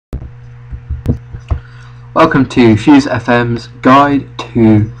Welcome to Fuse FM's guide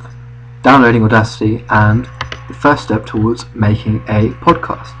to downloading Audacity and the first step towards making a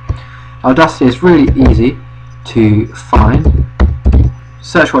podcast. Audacity is really easy to find.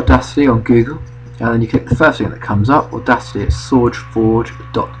 Search for Audacity on Google and then you click the first thing that comes up, Audacity at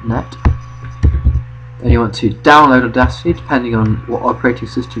SourceForge.net. Then you want to download Audacity depending on what operating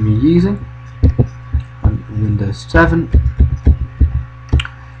system you're using. On Windows 7.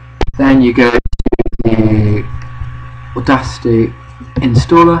 Then you go the Audacity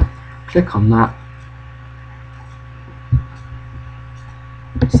installer, click on that,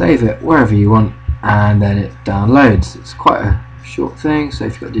 save it wherever you want, and then it downloads. It's quite a short thing, so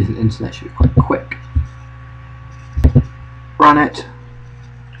if you've got decent internet, it should be quite quick. Run it.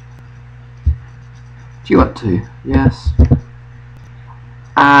 Do you want to? Yes.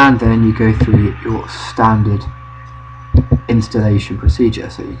 And then you go through your standard installation procedure.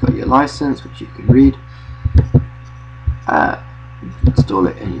 So you've got your license, which you can read, install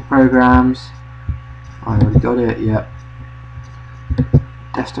it in your programs. I already got it, yep.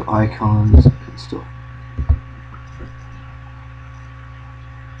 Desktop icons, install.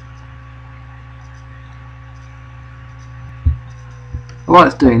 While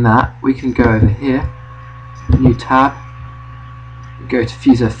it's doing that, we can go over here, new tab, go to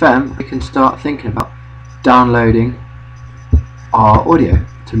Fuse FM. We can start thinking about downloading our audio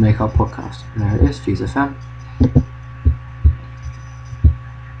to make our podcast. And there it is, Fuse FM.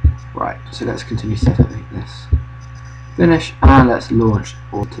 Right, so let's continue setting this. Finish, and let's launch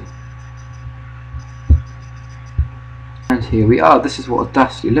Auto. And here we are. This is what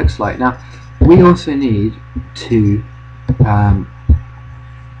Audacity looks like. Now, we also need to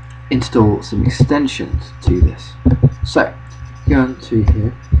install some extensions to this. So, go into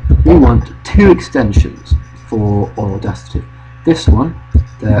here. We want 2 extensions for Audacity. This one,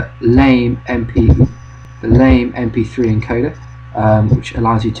 the lame MP3 encoder, which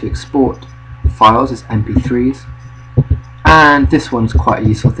allows you to export files as MP3s, and this one's quite a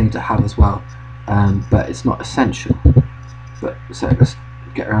useful thing to have as well, but it's not essential. But so let's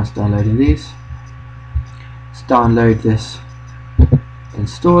get around to downloading these. Let's download this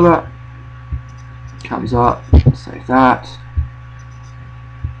installer. Comes up, save that.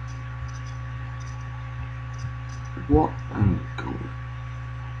 What?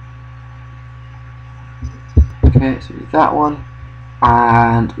 Okay, so we need that one,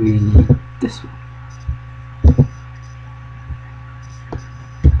 and we need this one.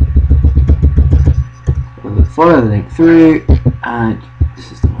 We'll follow the link through, and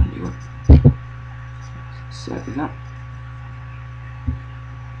this is the one you want. Save that.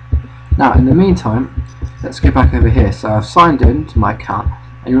 Now, in the meantime, let's go back over here. So I've signed in to my account,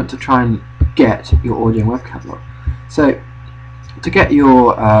 and you want to try and get your audio and webcam log. So to get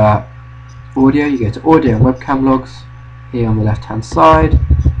your audio, you go to audio and webcam logs here on the left hand side.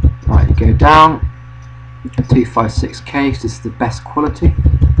 Right, you go down 256K, this is the best quality.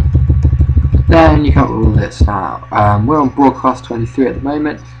 Then you come up with all this. Now we're on broadcast 23 at the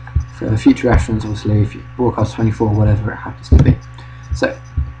moment. For future reference, obviously, if you broadcast 24, whatever it happens to be. So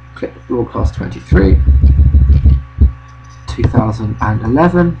click broadcast 23,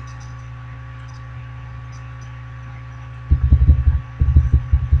 2011.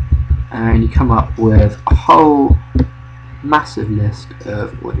 And you come up with a whole massive list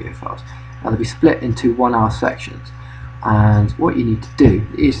of audio files. Now they'll be split into 1-hour sections, and what you need to do,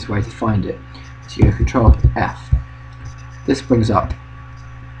 the easiest way to find it, is you go Control F. This brings up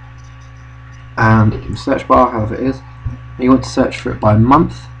the search bar, however it is, and you want to search for it by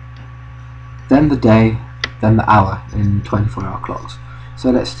month, then the day, then the hour in 24-hour clocks. So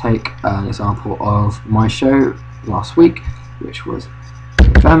let's take an example of my show last week, which was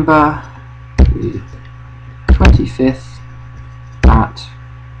November the 25th at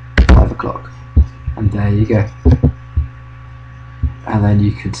 5 o'clock, and there you go. And then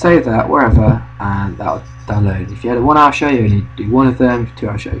you can save that wherever, and that'll download. If you had a 1-hour show, you only do one of them. If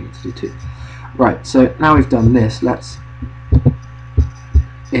 2-hour show, you need to do 2. Right, so now we've done this, let's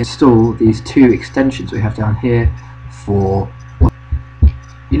install these 2 extensions we have down here for.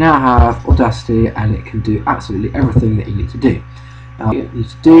 You now have Audacity, and it can do absolutely everything that you need to do. Now, what you need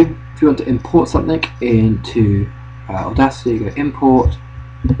to do, if you want to import something into Audacity, go import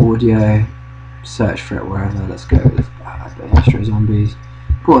audio, search for it wherever. Let's go with Astro Zombies.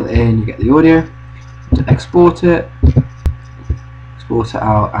 Put it in, you get the audio. To export it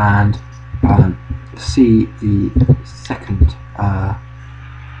out, and see the second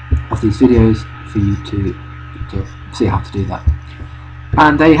of these videos for you to see how to do that.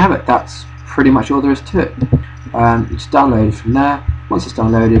 And there you have it. That's pretty much all there is to it. You just download it from there. Once it's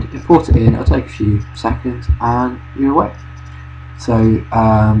downloaded, import it in. It'll take a few seconds and you're away. So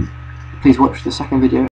please watch the second video.